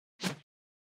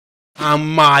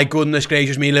And my goodness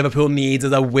gracious me, Liverpool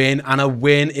needed a win, and a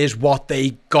win is what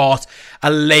they got. A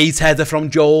late header from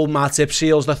Joel Matip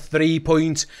seals the 3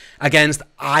 points against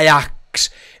Ajax.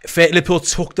 Liverpool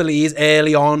took the lead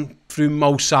early on through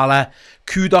Mo Salah.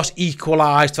 Kudos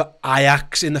equalised for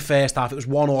Ajax in the first half. It was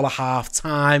 1-1 at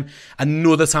half-time.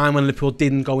 Another time when Liverpool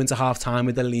didn't go into half-time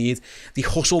with the lead. They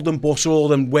hustled and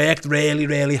bustled and worked really,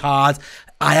 really hard.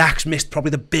 Ajax missed probably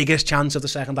the biggest chance of the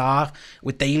second half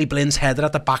with Daley Blind's header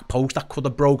at the back post that could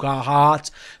have broke our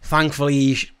hearts. Thankfully,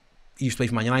 he used to play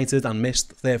for Man United and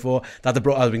missed, therefore, that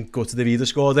would have been good to the either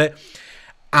scored it.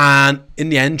 And in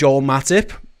the end, Joel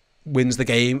Matip wins the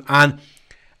game. And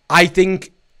I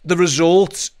think the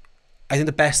result, I think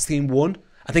the best team won.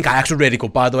 I think Ajax were really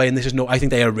good, by the way, and I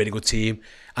think they are a really good team.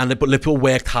 But Liverpool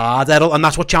worked hard, Errol, and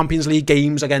that's what Champions League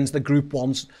games against the Group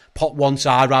 1, pot 1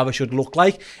 side rather should look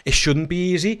like. It shouldn't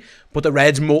be easy, but the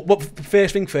Reds, but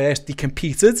first thing first, they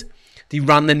competed. They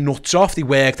ran their nuts off, they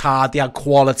worked hard, they had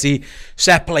quality,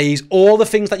 set plays, all the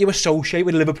things that you associate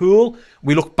with Liverpool.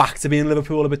 We look back to being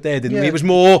Liverpool a bit there, didn't we? It was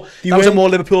more, that was a more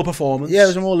Liverpool performance. Yeah, it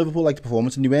was a more Liverpool-like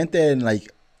performance, and they weren't there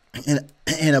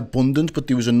in abundance, but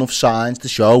there was enough signs to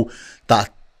show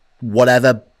that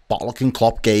whatever bollocking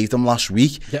Klopp gave them last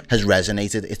week has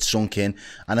resonated. It's sunk in.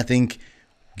 And I think,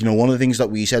 one of the things that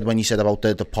we said when you said about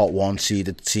the pot 1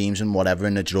 seeded teams and whatever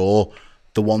in the draw,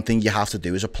 the one thing you have to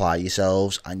do is apply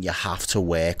yourselves, and you have to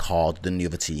work harder than the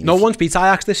other teams. No one's beat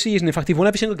Ajax this season. In fact, they've won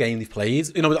every single game they've played.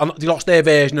 They lost their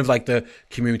version of the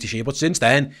Community Shield, but since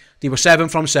then they were 7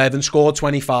 from 7, scored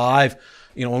 25.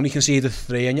 Only conceded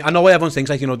 3. And I know everyone thinks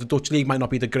the Dutch league might not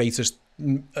be the greatest,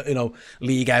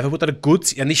 league ever, but they're a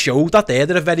good, and they showed that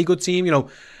they're a very good team,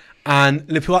 And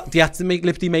Liverpool,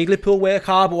 they made Liverpool work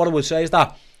hard. But what I would say is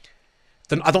that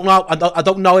I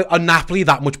don't know are Napoli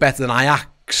that much better than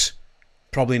Ajax?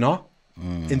 Probably not.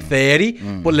 In theory,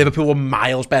 but Liverpool were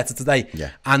miles better today,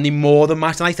 and they more than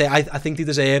matched. And I think they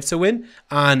deserve to win.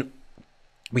 And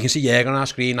we can see Jurgen on our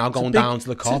screen now going down to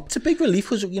the Kop. It's a big relief,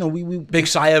 because we big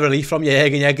sigh of relief from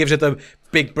Jurgen. Yeah, gives it the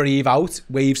big breathe out,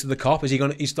 waves to the Kop. Is he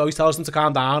going? He tells them to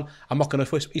calm down. I'm not going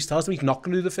to. He tells them he's not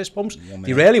going to do the fist pumps.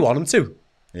 You really want him to.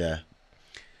 Yeah,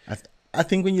 I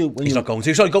think when he's not going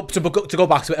to. Sorry, to go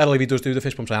back to it, Errol, if he does do the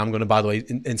fist pumps, I am going to, by the way,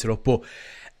 interrupt. But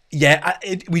yeah,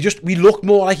 we look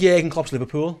more like Jurgen Klopp's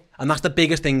Liverpool, and that's the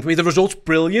biggest thing for me. The result's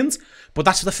brilliant, but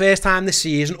that's for the first time this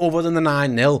season, other than the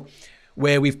 9-0.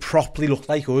 Where we've properly looked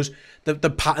like us. The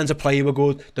patterns of play were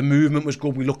good. The movement was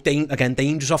good. We looked,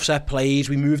 dangerous offset plays.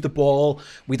 We moved the ball.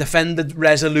 We defended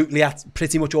resolutely at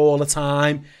pretty much all the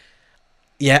time.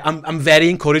 Yeah, I'm very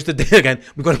encouraged that, again,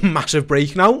 we've got a massive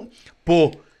break now.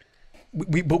 But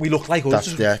we look like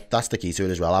us. That's the key to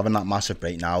it as well. Having that massive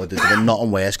break now. There's been nothing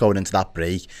worse going into that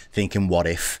break, thinking what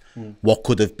if, what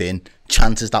could have been,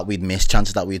 chances that we'd missed,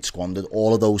 chances that we'd squandered,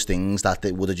 all of those things that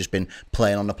it would have just been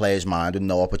playing on the player's mind with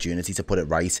no opportunity to put it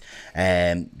right.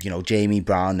 Jamie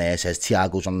Brown there says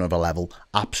Thiago's on another level.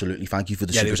 Absolutely, thank you for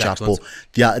the super chat.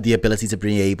 But the ability to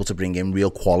be able to bring in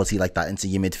real quality like that into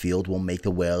your midfield will make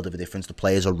the world of a difference. The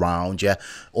players around you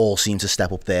all seem to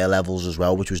step up their levels as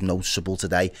well, which was noticeable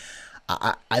today.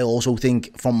 I also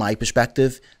think, from my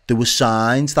perspective, there were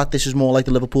signs that this is more like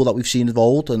the Liverpool that we've seen of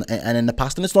old and in the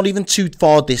past, and it's not even too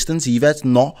far distance either. It's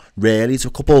not really. It's a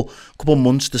couple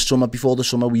months before the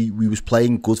summer we was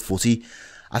playing good footy.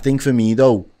 I think for me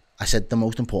though, I said the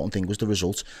most important thing was the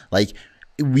result.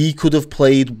 We could have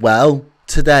played well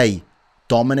today,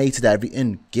 dominated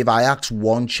everything, give Ajax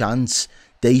one chance,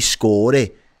 they score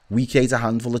it, we create a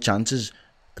handful of chances,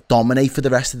 dominate for the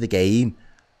rest of the game.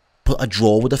 But a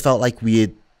draw would have felt like we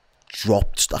had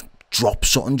dropped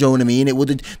something, do you know what I mean?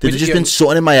 There'd have just been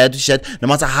something in my head that said, no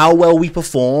matter how well we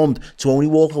performed, to only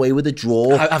walk away with a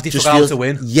draw. Have they forgot to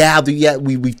win? Yeah,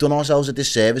 we've done ourselves a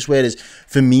disservice, whereas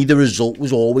for me, the result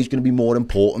was always going to be more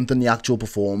important than the actual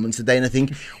performance today. And I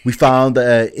think we found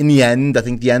that in the end, I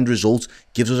think the end result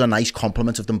gives us a nice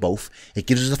complement of them both. It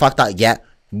gives us the fact that,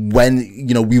 when,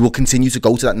 we will continue to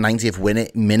go to that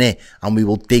 90th minute and we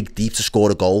will dig deep to score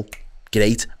a goal.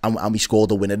 Great, and we scored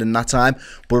the winner in that time.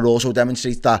 But it also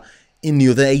demonstrates that in the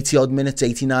other 80-odd minutes,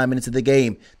 89 minutes of the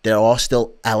game, there are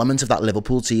still elements of that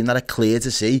Liverpool team that are clear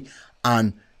to see.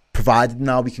 And provided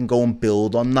now we can go and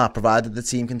build on that, provided the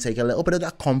team can take a little bit of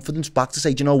that confidence back to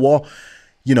say, do you know what?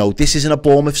 This isn't a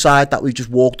Bournemouth side that we've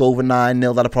just walked over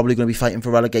 9-0 that are probably going to be fighting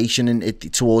for relegation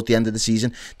towards the end of the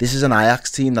season. This is an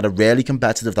Ajax team that are really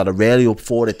competitive, that are really up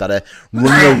for it, that are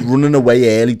running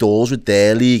away early doors with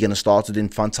their league and have started in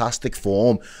fantastic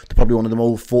form. They're probably one of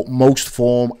the most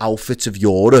form outfits of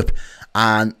Europe.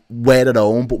 and we're at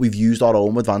home, but we've used our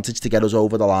home advantage to get us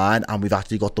over the line, and we've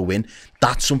actually got the win.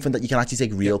 That's something that you can actually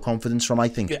take real confidence from, I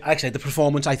think. Yeah, like I say, the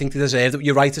performance, I think they deserved it.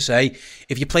 You're right to say,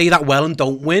 if you play that well and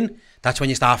don't win, that's when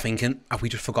you start thinking, have we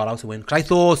just forgot how to win?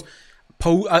 Because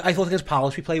I thought against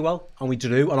Palace we played well, and we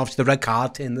drew, and obviously the red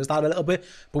card hinders that a little bit,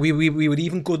 but we were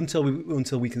even good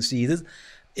until we conceded.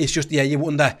 It's just, yeah, you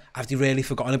wonder, have they really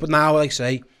forgotten it? But now, like I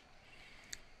say,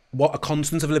 what a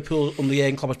constant of Liverpool under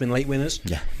Jurgen Klopp has been late winners.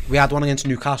 Yeah. We had one against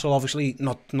Newcastle, obviously,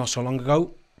 not so long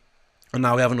ago, and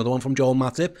now we have another one from Joel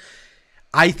Matip.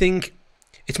 I think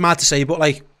it's mad to say, but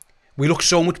like, we look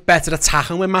so much better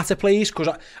attacking when Matip plays,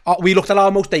 because we looked at our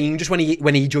most dangerous when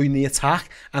he joined the attack,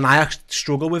 and I actually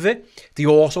struggled with it. They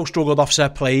also struggled off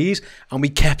set plays, and we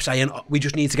kept saying, we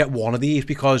just need to get one of these,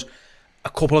 because a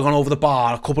couple have gone over the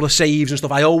bar, a couple of saves and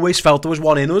stuff. I always felt there was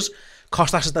one in us.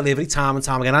 Kostas' delivery time and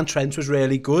time again, and Trent was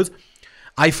really good.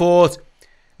 I thought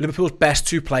Liverpool's best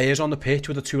two players on the pitch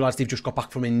were the two lads they've just got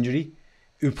back from injury,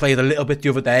 who played a little bit the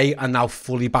other day and now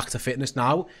fully back to fitness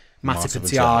now. Matip and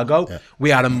Thiago. Yeah.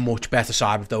 We had a much better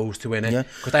side with those two in it,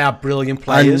 because they are brilliant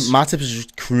players. And Matip is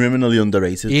just criminally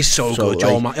underrated. He's so good,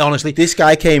 Joel. Honestly, this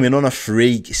guy came in on a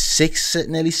free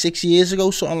nearly 6 years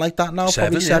ago, something like that now,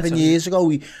 probably 7 years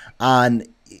ago. And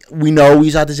we know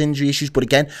he's had his injury issues, but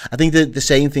again, I think the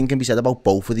same thing can be said about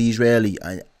both of these, really.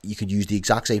 You could use the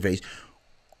exact same phrase.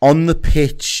 On the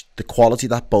pitch, the quality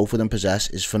that both of them possess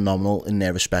is phenomenal in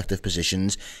their respective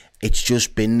positions. It's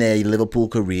just been their Liverpool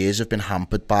careers have been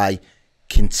hampered by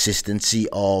consistency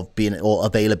of being, or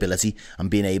availability, and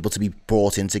being able to be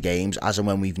brought into games as and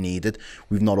when we've needed.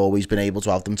 We've not always been able to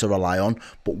have them to rely on,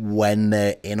 but when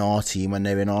they're in our team, when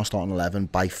they're in our starting 11,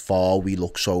 by far we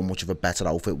look so much of a better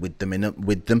outfit with them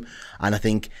and I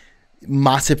think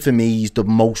Matip, for me, he's the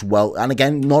most well, and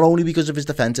again, not only because of his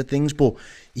defensive things, but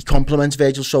he complements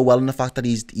Virgil so well in the fact that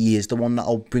he is the one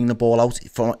that'll bring the ball out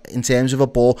in terms of a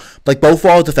ball. Like, both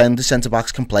our defenders, centre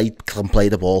backs can play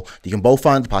the ball. They can both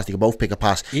find the pass. They can both pick a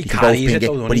pass. He can both ping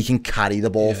it, but he can carry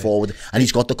the ball forward, and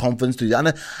he's got the confidence to do that.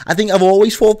 And I think I've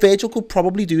always thought Virgil could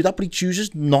probably do that, but he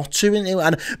chooses not to.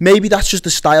 And maybe that's just the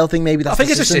style thing. Maybe that's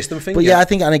it's a system thing. But yeah, I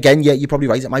think, and again, yeah, you're probably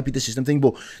right. It might be the system thing,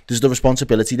 but there's the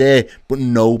responsibility there. But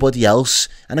nobody else.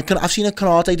 And I've seen a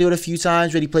Konate do it a few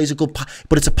times where he plays a good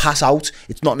but it's a pass out.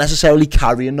 It's not necessarily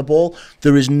carrying the ball.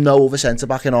 There is no other centre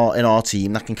back in our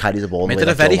team that can carry the ball. There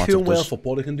are very few in Wales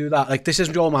football who can do that. Like, this is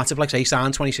Joel Matip, like say,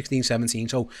 signed 2016-17,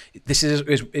 so this is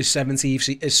his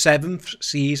 7th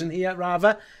season here,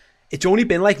 rather. It's only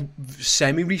been like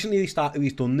semi-recently he's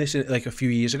done this, like a few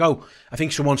years ago. I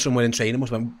think someone somewhere in training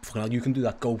must have went, fucking hell, you can do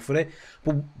that, go for it.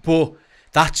 But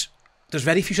there's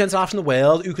very few centre-halves in the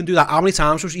world who can do that. How many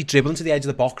times was he dribbling to the edge of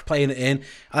the box, playing it in?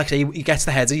 Like I say, he gets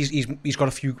the headers. He's got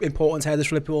a few important headers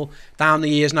for Liverpool down the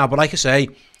years now. But like I say,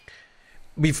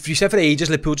 we've said for ages,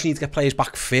 Liverpool just need to get players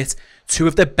back fit. Two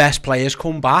of their best players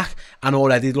come back and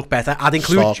already look better. I'd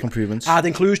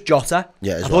include Jota.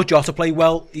 Yeah, I thought Jota played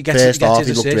well. He gets his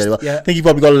assist. Really well. Yeah. I think he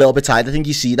probably got a little bit tired. I think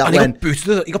you see that and when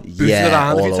he got booted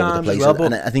around a few times as well.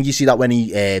 And I think you see that when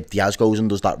Diaz goes and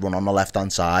does that run on the left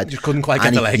hand side. He just couldn't quite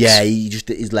get the legs. Yeah,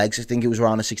 his legs. I think it was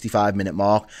around the 65-minute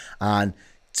mark, and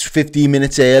 15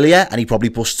 minutes earlier, and he probably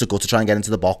busts to go to try and get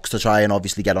into the box to try and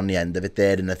obviously get on the end of it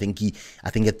there. And I think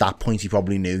at that point he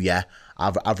probably knew,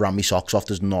 I've ran my socks off,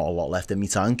 there's not a lot left in my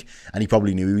tank, and he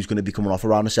probably knew he was going to be coming off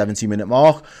around the 70-minute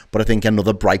mark. But I think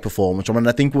another bright performance from him. And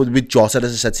I think with Jota,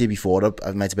 as I said to you before,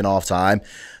 it might have been half time,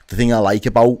 the thing I like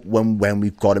about when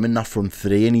we've got him in that front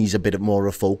three and he's a bit more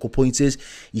of a focal point is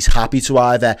he's happy to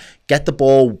either get the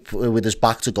ball with his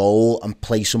back to goal and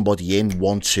play somebody in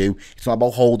 1-2. It's not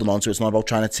about holding on to it, it's not about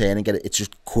trying to turn and get it, it's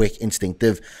just quick,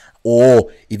 instinctive. Or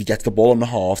if he gets the ball on the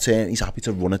half turn, he's happy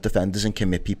to run at defenders and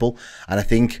commit people. And I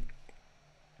think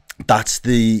that's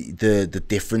the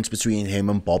difference between him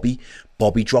and Bobby.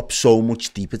 Bobby drops so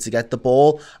much deeper to get the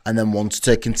ball and then wants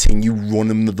to continue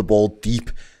running the ball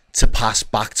deep to pass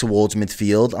back towards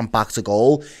midfield and back to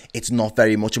goal. It's not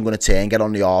very much, I'm going to turn, get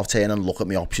on the half turn and look at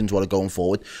my options what are going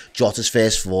forward. Jota's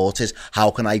first thought is,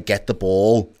 how can I get the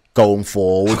ball going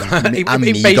forward and me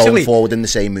going forward in the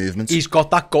same movement? He's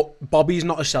got that Bobby's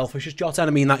not as selfish as Jota, and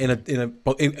I mean that in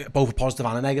both a positive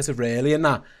and a negative, really, in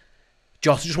that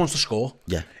Jota just wants to score.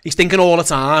 Yeah. He's thinking all the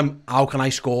time, how can I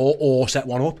score or set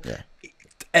one up? Yeah.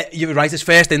 You're right, his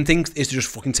first instinct is to just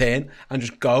fucking turn and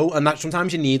just go, and that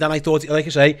sometimes you need that. And I thought, like I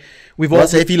say,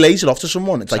 if he lays it off to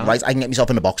someone, it's like, right, I can get myself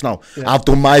in the box now. Yeah. I've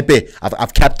done my bit.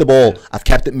 I've kept the ball. Yeah. I've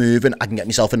kept it moving. I can get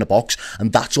myself in the box,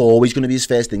 and that's always going to be his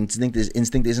first instinct. His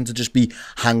instinct isn't to just be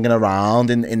hanging around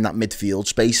in that midfield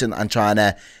space and trying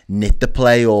to knit the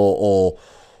play or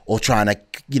or trying to,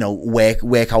 you know,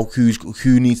 work out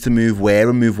who needs to move where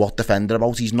and move what defender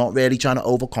about. He's not really trying to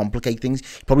overcomplicate things.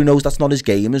 He probably knows that's not his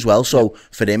game as well. So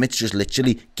for him, it's just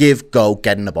literally give, go,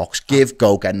 get in the box, give,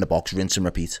 go, get in the box, rinse and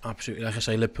repeat. Absolutely. Like I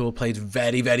say, Liverpool played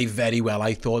very, very, very well.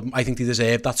 I think they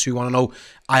deserved that 2-1. I know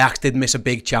Ajax did miss a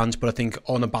big chance, but I think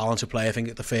on the balance of play, I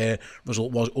think the fair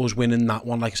result was us winning that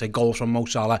one. Like I say, goals from Mo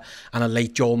Salah and a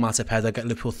late Joel Matip header get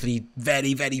Liverpool 3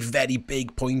 very, very, very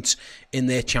big points in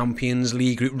their Champions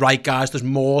League group. Right, guys, there's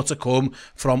more to come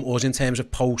from us in terms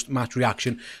of post-match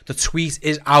reaction. The tweet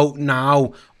is out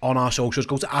now on our socials.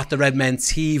 Go to @the_Redmen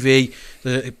TV,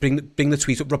 bring the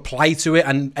tweet up, reply to it,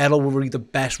 and Errol will read the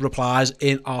best replies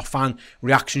in our fan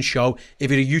reaction show.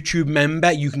 If you're a YouTube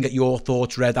member, you can get your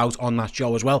thoughts read out on that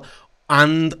show as well.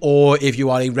 And or if you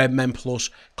are a Redmen Plus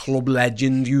club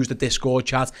legend, use the Discord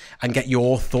chat and get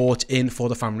your thoughts in for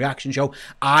the fan reaction show.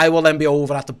 I will then be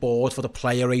over at the board for the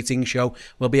player rating show.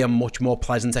 Will be a much more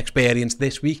pleasant experience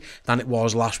this week than it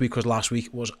was last week, because last week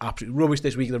was absolutely rubbish.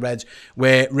 This week the Reds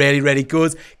were really, really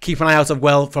good. Keep an eye out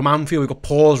from Anfield. We've got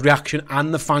Paul's reaction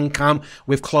and the fan cam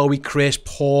with Chloe, Chris,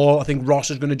 Paul. I think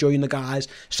Ross is going to join the guys.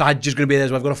 Sadge is going to be there,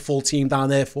 so I've got a full team down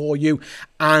there for you.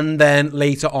 And then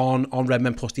later on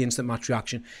Redmen Plus, the instant match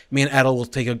reaction, me and Errol will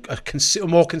take a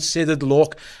more considered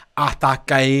look at that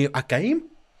game. A game?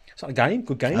 Is that a game?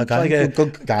 Good game. Good game.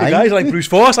 Good guys, like Bruce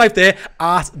Forsyth there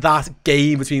at that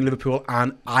game between Liverpool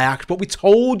and Ajax. But we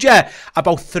told you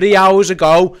about 3 hours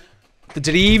ago, the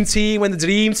dream team, when the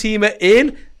dream team are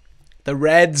in, the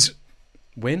Reds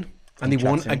win. And they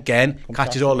won again.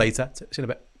 Catch us all later. See you in a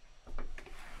bit.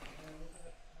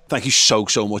 Thank you so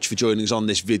much for joining us on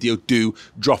this video. Do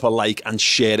drop a like and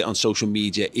share it on social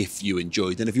media if you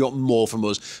enjoyed. And if you want more from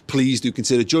us, please do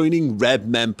consider joining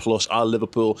Redmen Plus, our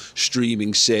Liverpool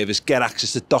streaming service. Get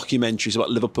access to documentaries about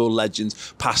Liverpool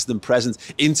legends, past and present,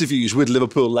 interviews with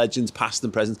Liverpool legends, past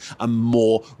and present, and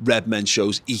more Redmen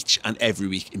shows each and every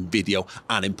week in video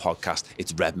and in podcast.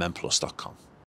 It's redmenplus.com.